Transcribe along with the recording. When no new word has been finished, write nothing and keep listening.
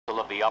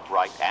the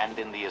upright and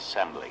in the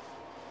assembly.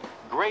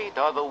 Great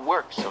are the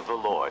works of the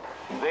Lord.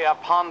 They are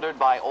pondered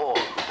by all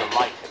who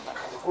delight in them.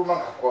 꿀만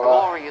갖고 와.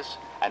 Glorious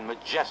and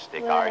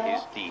majestic are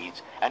his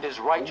deeds, and his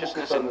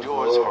righteousness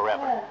endures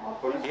forever.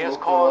 He has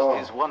caused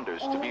his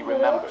wonders to be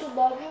remembered.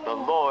 The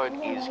Lord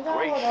is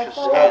gracious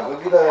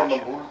and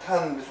compassionate.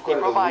 He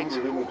provides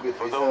food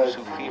for those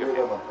who fear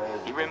him.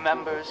 He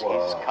remembers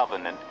his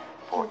covenant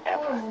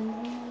forever.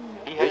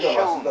 He has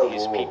shown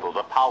his people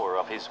the power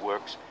of his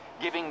works,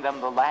 giving them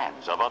the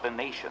lands of other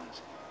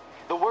nations.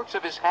 The works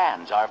of his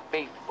hands are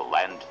faithful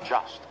and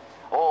just.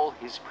 All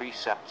his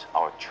precepts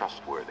are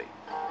trustworthy.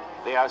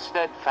 They are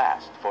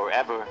steadfast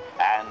forever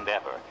and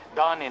ever,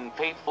 done in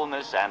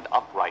faithfulness and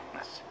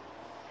uprightness.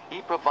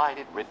 He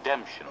provided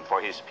redemption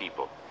for his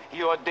people.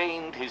 He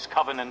ordained his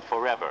covenant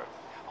forever.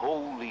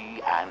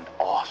 Holy and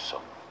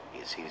awesome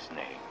is his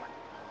name.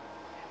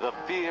 The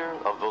fear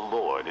of the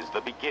Lord is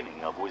the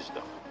beginning of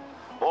wisdom.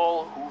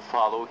 All who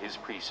follow his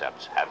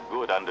precepts have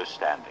good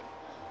understanding.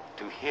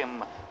 To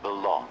him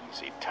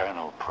belongs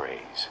eternal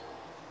praise.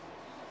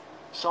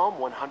 Psalm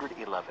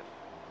 111.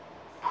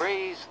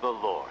 Praise the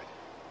Lord.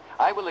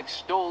 I will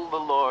extol the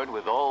Lord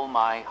with all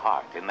my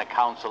heart in the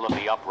council of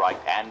the upright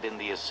and in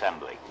the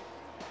assembly.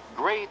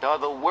 Great are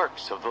the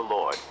works of the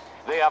Lord.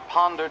 They are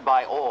pondered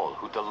by all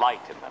who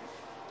delight in them.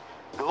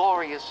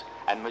 Glorious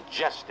and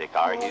majestic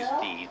are his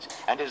deeds,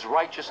 and his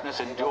righteousness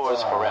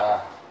endures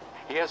forever.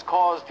 He has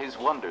caused his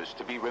wonders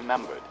to be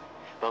remembered.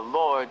 The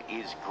Lord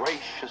is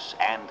gracious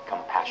and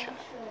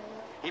compassionate.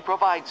 He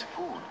provides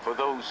food for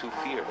those who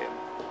fear him.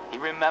 He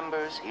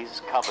remembers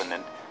his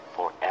covenant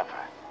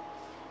forever.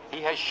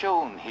 He has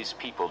shown his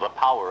people the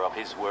power of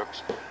his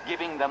works,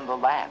 giving them the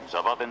lands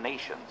of other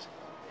nations.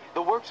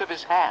 The works of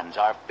his hands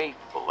are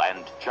faithful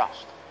and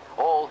just.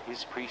 All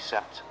his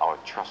precepts are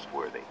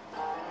trustworthy.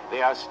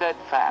 They are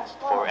steadfast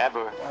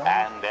forever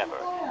and ever,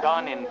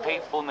 done in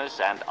faithfulness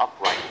and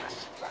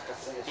uprightness.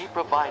 He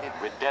provided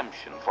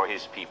redemption for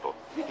his people.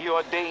 He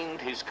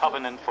ordained his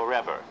covenant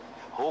forever.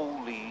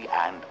 Holy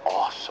and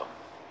awesome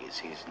is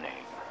his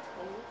name.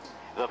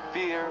 The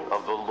fear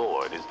of the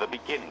Lord is the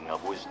beginning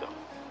of wisdom.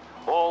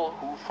 All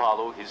who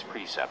follow his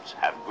precepts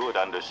have good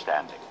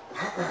understanding.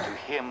 To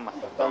him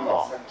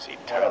belongs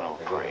eternal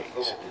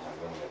praise.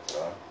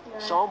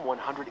 Psalm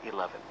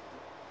 111.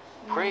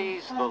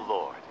 Praise the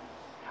Lord.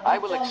 I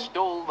will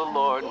extol the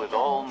Lord with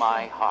all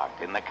my heart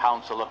in the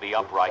council of the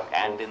upright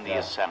and in the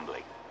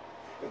assembly.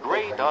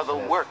 Great are the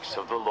works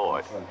of the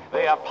Lord.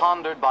 They are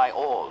pondered by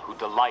all who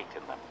delight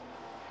in them.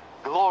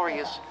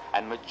 Glorious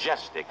and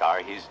majestic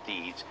are his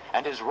deeds,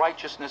 and his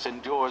righteousness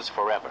endures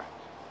forever.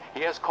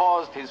 He has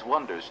caused his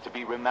wonders to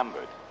be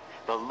remembered.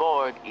 The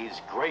Lord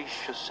is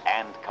gracious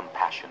and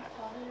compassionate.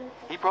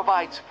 He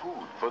provides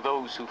food for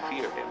those who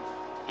fear him.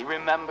 He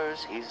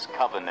remembers his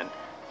covenant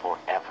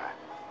forever.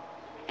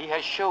 He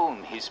has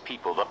shown his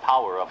people the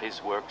power of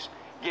his works,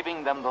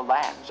 giving them the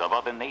lands of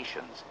other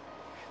nations.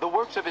 The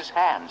works of his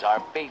hands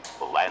are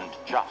faithful and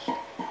just.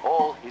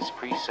 All his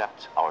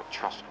precepts are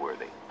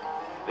trustworthy.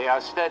 They are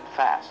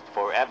steadfast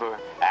forever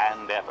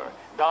and ever,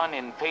 done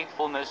in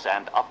faithfulness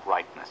and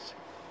uprightness.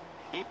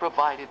 He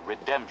provided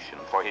redemption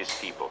for his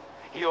people.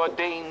 He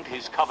ordained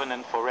his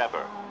covenant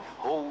forever.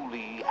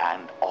 Holy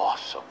and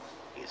awesome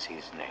is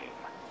his name.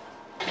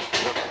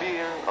 The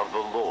fear of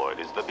the Lord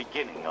is the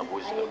beginning of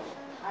wisdom.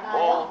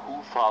 All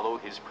who follow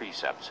his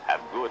precepts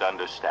have good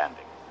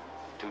understanding.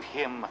 To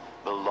him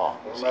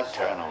belongs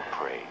eternal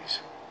praise.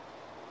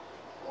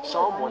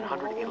 Psalm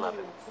 111.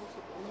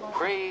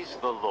 Praise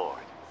the Lord.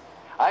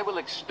 I will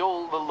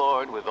extol the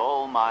Lord with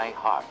all my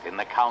heart in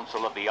the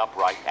council of the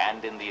upright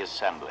and in the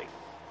assembly.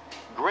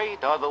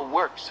 Great are the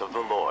works of the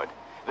Lord.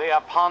 They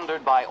are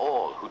pondered by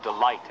all who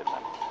delight in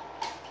them.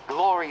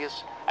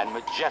 Glorious and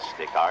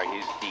majestic are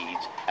his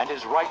deeds, and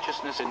his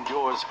righteousness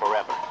endures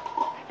forever.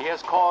 He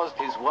has caused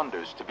his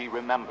wonders to be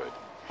remembered.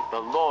 The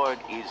Lord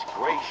is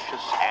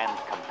gracious and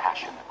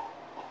compassionate.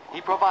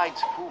 He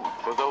provides food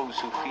for those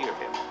who fear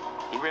him.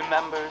 He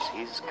remembers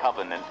his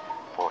covenant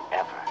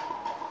forever.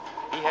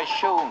 He has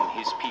shown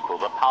his people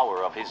the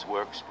power of his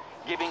works,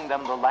 giving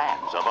them the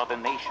lands of other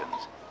nations.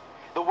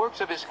 The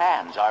works of his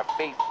hands are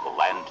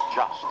faithful and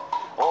just.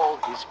 All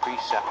his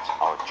precepts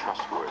are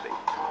trustworthy.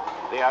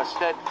 They are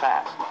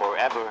steadfast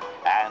forever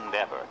and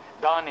ever,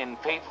 done in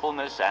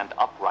faithfulness and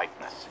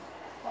uprightness.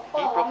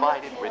 He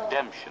provided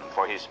redemption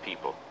for his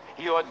people.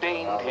 He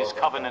ordained his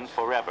covenant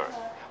forever.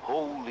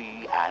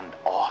 Holy and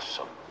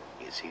awesome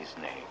is his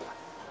name.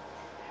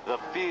 The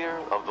fear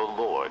of the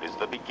Lord is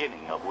the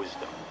beginning of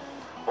wisdom.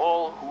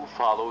 All who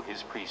follow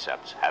his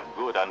precepts have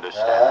good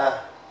understanding.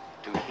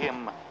 To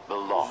him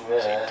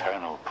belongs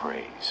eternal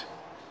praise.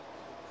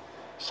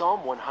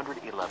 Psalm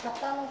 111.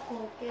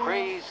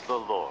 Praise the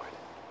Lord.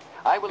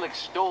 I will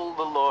extol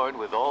the Lord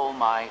with all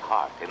my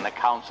heart in the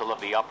council of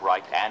the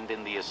upright and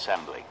in the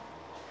assembly.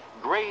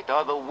 Great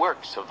are the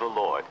works of the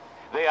Lord.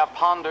 They are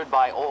pondered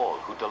by all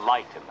who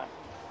delight in them.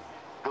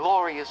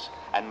 Glorious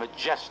and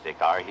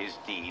majestic are his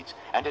deeds,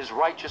 and his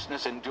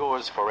righteousness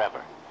endures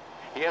forever.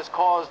 He has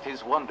caused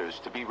his wonders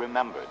to be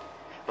remembered.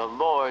 The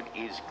Lord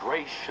is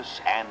gracious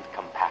and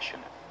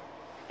compassionate.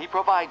 He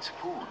provides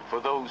food for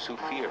those who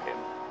fear him.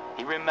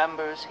 He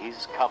remembers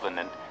his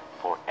covenant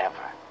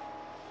forever.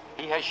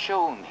 He has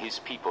shown his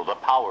people the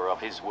power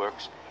of his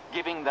works,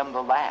 giving them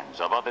the lands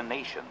of other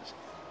nations.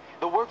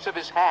 The works of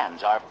his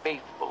hands are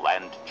faithful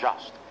and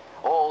just.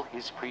 All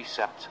his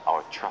precepts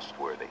are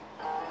trustworthy.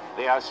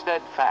 They are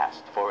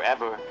steadfast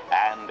forever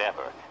and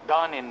ever,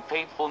 done in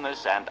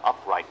faithfulness and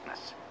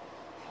uprightness.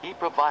 He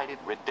provided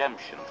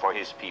redemption for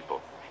his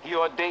people. He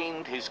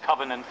ordained his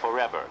covenant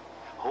forever.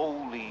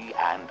 Holy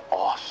and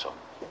awesome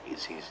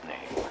is his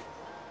name.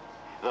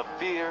 The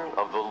fear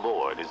of the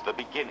Lord is the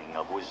beginning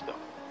of wisdom.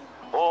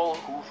 All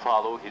who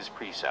follow his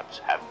precepts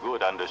have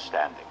good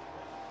understanding.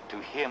 To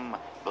him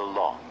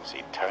belongs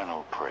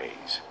eternal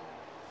praise.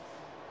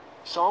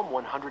 Psalm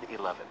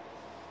 111.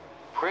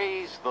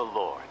 Praise the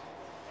Lord.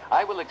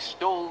 I will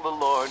extol the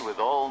Lord with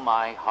all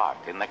my heart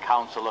in the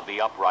council of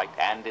the upright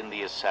and in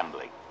the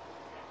assembly.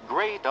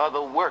 Great are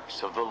the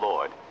works of the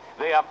Lord.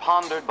 They are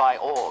pondered by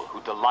all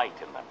who delight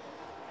in them.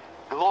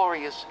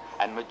 Glorious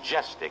and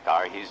majestic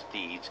are his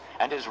deeds,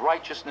 and his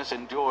righteousness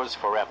endures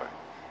forever.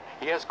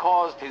 He has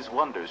caused his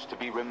wonders to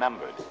be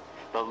remembered.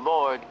 The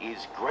Lord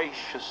is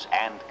gracious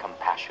and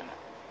compassionate.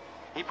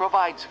 He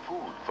provides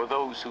food for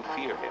those who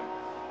fear him.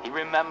 He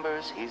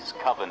remembers his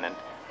covenant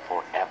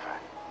forever.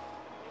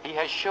 He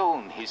has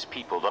shown his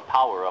people the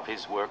power of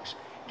his works,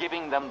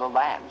 giving them the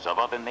lands of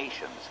other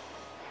nations.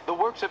 The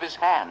works of his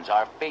hands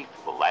are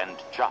faithful and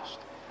just.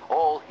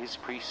 All his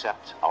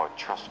precepts are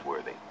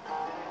trustworthy.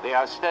 They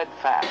are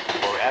steadfast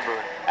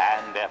forever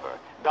and ever,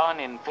 done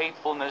in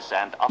faithfulness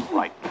and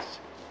uprightness.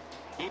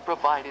 He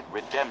provided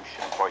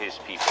redemption for his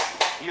people.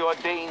 He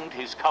ordained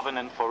his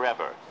covenant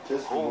forever.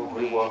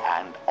 Holy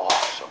and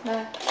awesome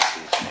is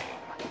his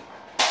name.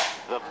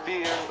 The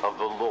fear of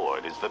the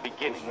Lord is the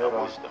beginning of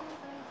wisdom.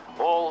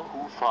 All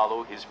who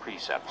follow his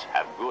precepts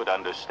have good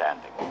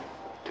understanding.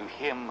 To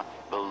him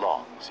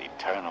belongs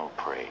eternal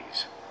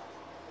praise.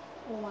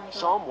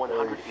 Psalm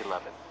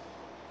 111.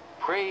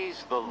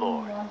 Praise the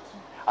Lord.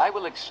 I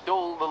will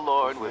extol the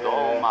Lord with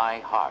all my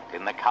heart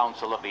in the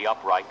council of the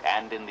upright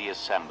and in the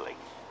assembly.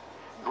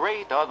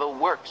 Great are the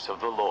works of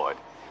the Lord.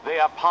 They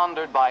are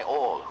pondered by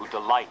all who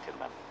delight in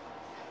them.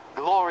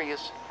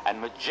 Glorious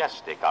and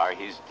majestic are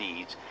his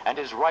deeds, and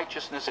his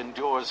righteousness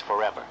endures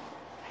forever.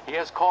 He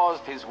has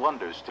caused his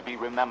wonders to be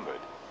remembered.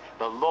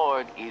 The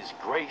Lord is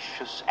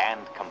gracious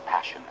and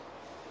compassionate.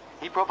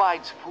 He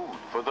provides food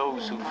for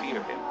those who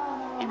fear him.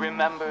 He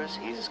remembers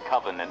his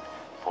covenant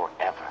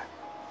forever.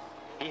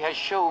 He has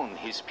shown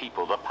his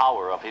people the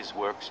power of his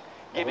works,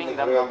 giving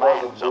them the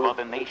lands of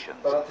other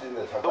nations.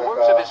 The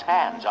works of his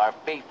hands are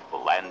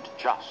faithful and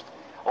just.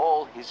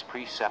 All his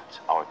precepts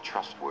are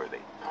trustworthy.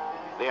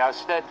 They are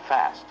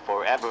steadfast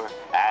forever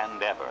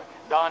and ever,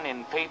 done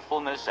in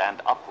faithfulness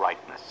and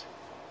uprightness.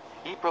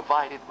 He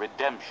provided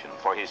redemption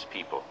for his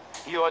people.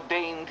 He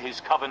ordained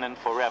his covenant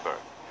forever.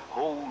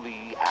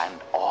 Holy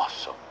and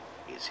awesome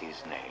is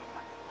his name.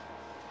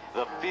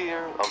 The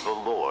fear of the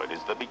Lord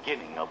is the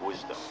beginning of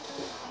wisdom.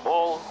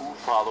 All who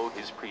follow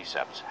his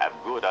precepts have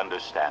good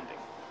understanding.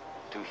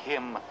 To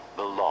him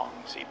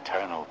belongs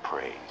eternal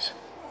praise.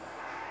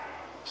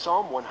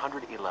 Psalm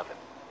 111.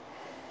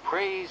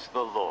 Praise the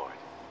Lord.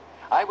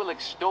 I will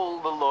extol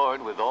the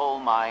Lord with all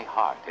my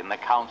heart in the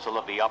council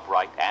of the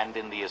upright and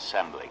in the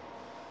assembly.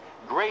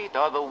 Great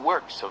are the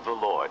works of the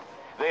Lord.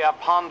 They are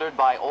pondered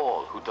by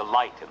all who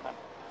delight in them.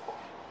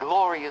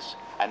 Glorious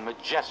and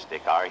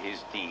majestic are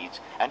his deeds,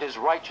 and his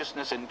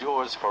righteousness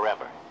endures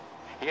forever.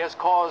 He has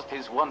caused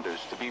his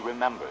wonders to be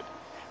remembered.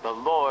 The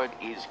Lord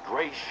is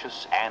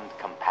gracious and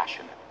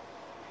compassionate.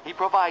 He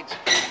provides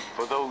food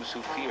for those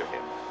who fear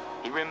him.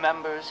 He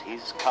remembers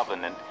his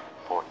covenant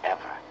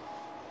forever.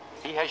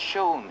 He has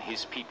shown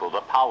his people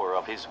the power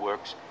of his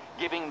works,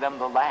 giving them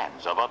the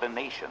lands of other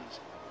nations.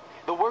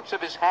 The works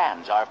of his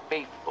hands are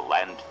faithful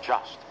and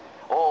just.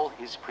 All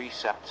his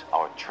precepts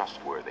are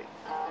trustworthy.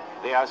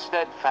 They are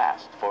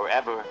steadfast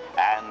forever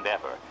and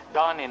ever,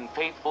 done in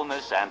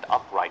faithfulness and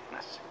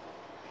uprightness.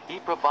 He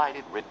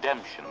provided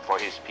redemption for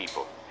his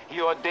people.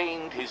 He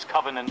ordained his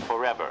covenant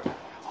forever.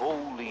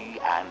 Holy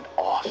and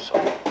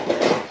awesome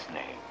is his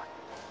name.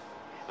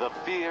 The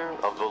fear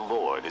of the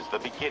Lord is the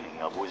beginning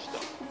of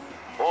wisdom.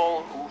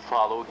 All who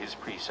follow his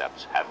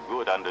precepts have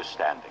good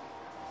understanding.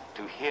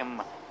 To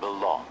him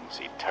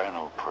belongs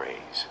eternal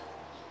praise.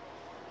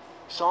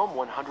 Psalm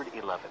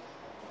 111.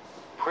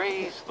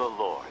 Praise the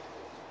Lord.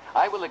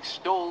 I will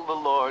extol the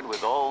Lord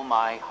with all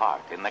my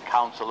heart in the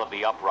council of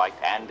the upright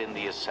and in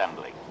the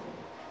assembly.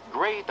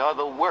 Great are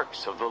the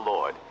works of the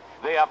Lord.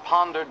 They are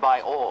pondered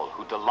by all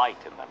who delight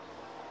in them.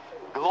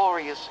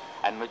 Glorious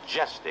and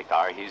majestic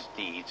are his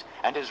deeds,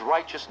 and his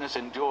righteousness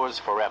endures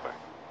forever.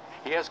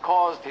 He has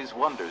caused his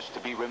wonders to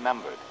be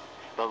remembered.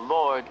 The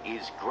Lord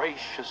is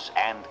gracious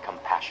and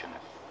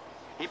compassionate.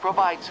 He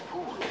provides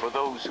food for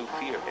those who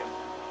fear him.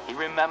 He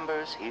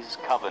remembers his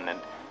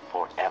covenant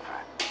forever.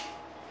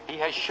 He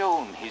has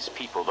shown his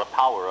people the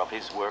power of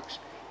his works,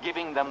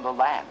 giving them the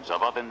lands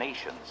of other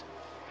nations.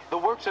 The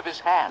works of his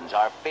hands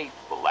are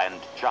faithful and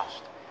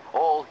just.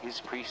 All his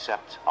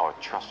precepts are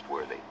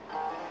trustworthy.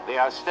 They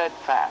are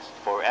steadfast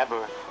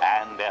forever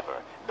and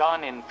ever,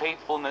 done in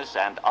faithfulness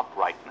and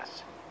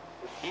uprightness.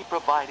 He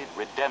provided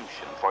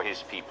redemption for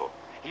his people.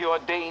 He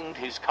ordained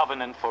his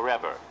covenant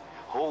forever.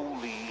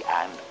 Holy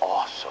and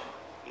awesome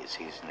is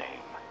his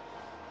name.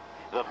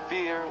 The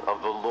fear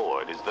of the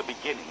Lord is the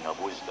beginning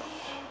of wisdom.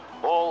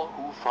 All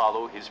who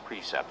follow his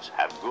precepts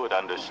have good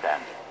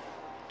understanding.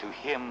 To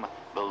him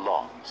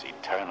belongs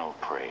eternal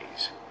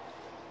praise.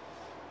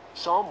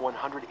 Psalm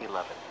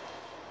 111.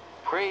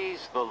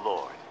 Praise the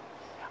Lord.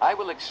 I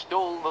will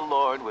extol the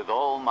Lord with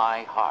all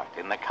my heart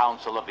in the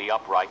council of the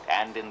upright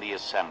and in the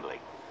assembly.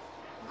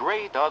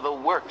 Great are the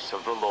works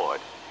of the Lord.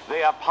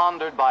 They are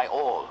pondered by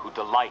all who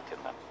delight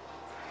in them.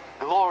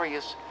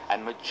 Glorious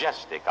and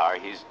majestic are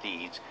his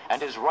deeds,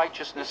 and his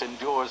righteousness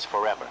endures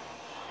forever.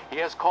 He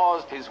has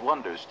caused his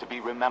wonders to be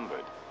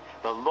remembered.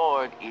 The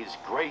Lord is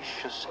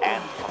gracious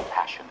and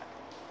compassionate.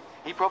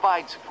 He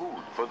provides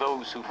food for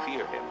those who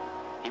fear him.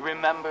 He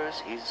remembers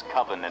his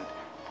covenant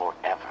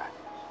forever.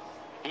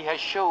 He has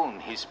shown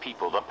his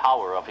people the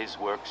power of his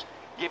works,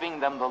 giving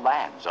them the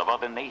lands of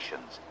other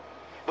nations.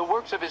 The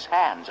works of his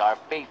hands are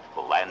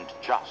faithful and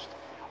just.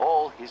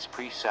 All his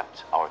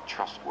precepts are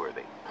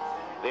trustworthy.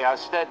 They are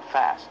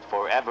steadfast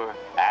forever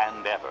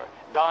and ever,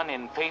 done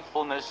in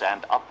faithfulness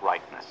and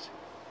uprightness.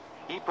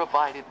 He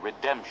provided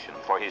redemption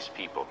for his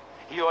people.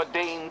 He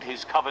ordained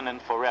his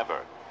covenant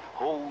forever.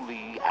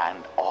 Holy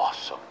and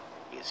awesome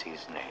is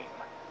his name.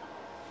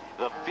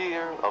 The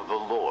fear of the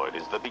Lord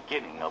is the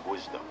beginning of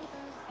wisdom.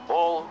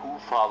 All who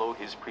follow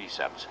his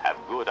precepts have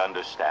good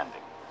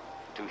understanding.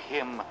 To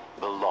him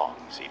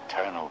belongs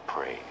eternal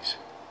praise.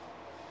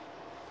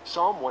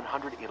 Psalm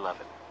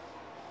 111.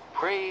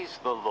 Praise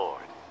the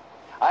Lord.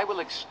 I will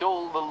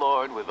extol the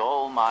Lord with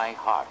all my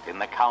heart in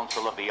the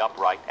council of the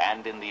upright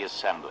and in the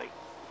assembly.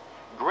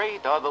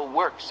 Great are the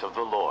works of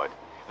the Lord.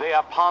 They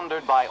are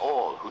pondered by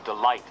all who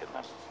delight in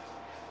them.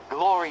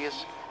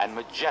 Glorious and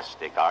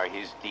majestic are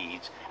his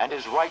deeds, and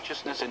his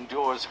righteousness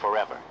endures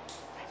forever.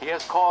 He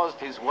has caused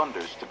his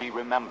wonders to be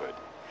remembered.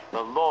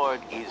 The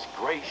Lord is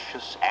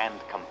gracious and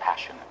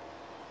compassionate.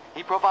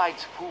 He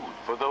provides food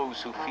for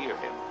those who fear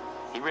him.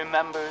 He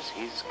remembers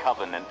his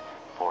covenant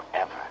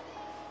forever.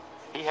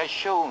 He has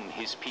shown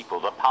his people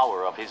the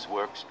power of his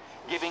works,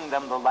 giving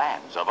them the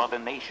lands of other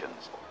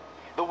nations.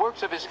 The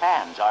works of his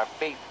hands are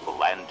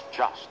faithful and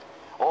just.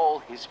 All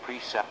his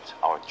precepts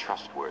are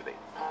trustworthy.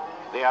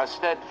 They are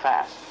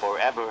steadfast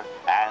forever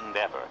and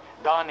ever,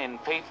 done in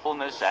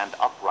faithfulness and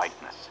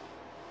uprightness.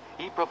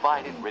 He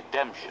provided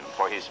redemption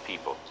for his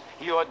people.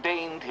 He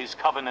ordained his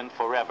covenant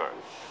forever.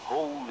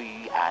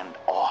 Holy and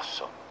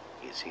awesome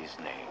is his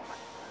name.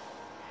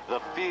 The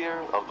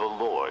fear of the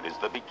Lord is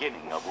the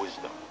beginning of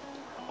wisdom.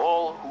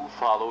 All who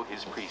follow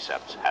his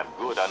precepts have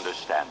good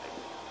understanding.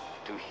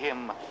 To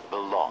him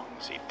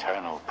belongs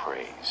eternal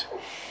praise.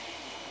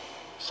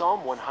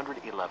 Psalm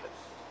 111.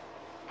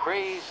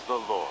 Praise the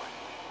Lord.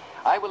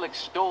 I will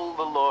extol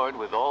the Lord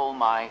with all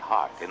my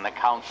heart in the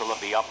council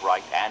of the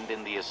upright and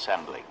in the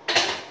assembly.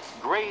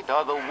 Great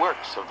are the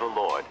works of the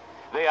Lord.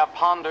 They are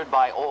pondered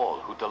by all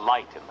who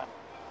delight in them.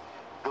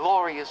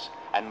 Glorious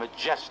and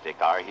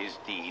majestic are his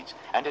deeds,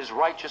 and his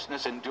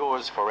righteousness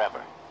endures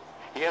forever.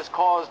 He has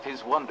caused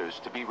his wonders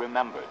to be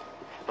remembered.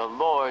 The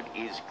Lord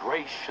is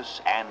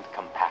gracious and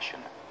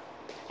compassionate.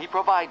 He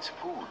provides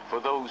food for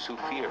those who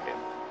fear him.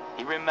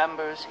 He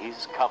remembers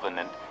his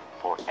covenant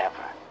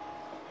forever.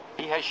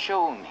 He has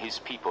shown his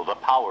people the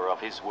power of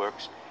his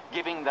works,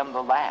 giving them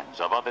the lands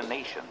of other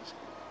nations.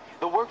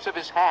 The works of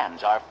his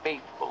hands are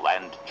faithful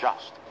and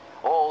just.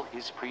 All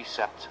his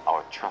precepts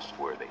are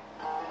trustworthy.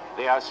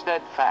 They are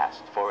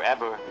steadfast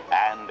forever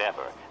and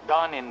ever,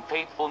 done in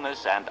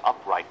faithfulness and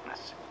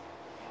uprightness.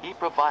 He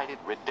provided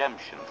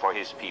redemption for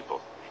his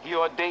people. He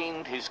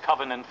ordained his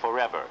covenant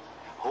forever.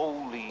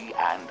 Holy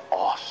and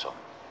awesome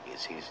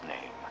is his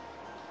name.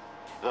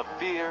 The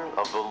fear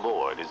of the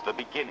Lord is the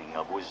beginning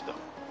of wisdom.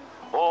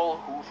 All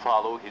who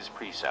follow his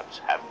precepts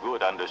have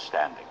good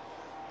understanding.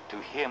 To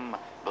him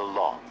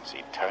belongs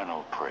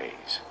eternal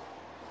praise.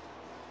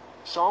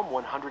 Psalm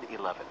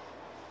 111.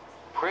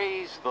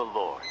 Praise the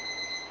Lord.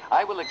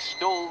 I will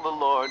extol the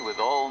Lord with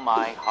all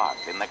my heart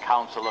in the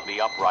council of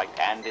the upright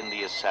and in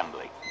the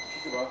assembly.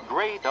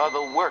 Great are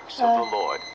the works of the Lord.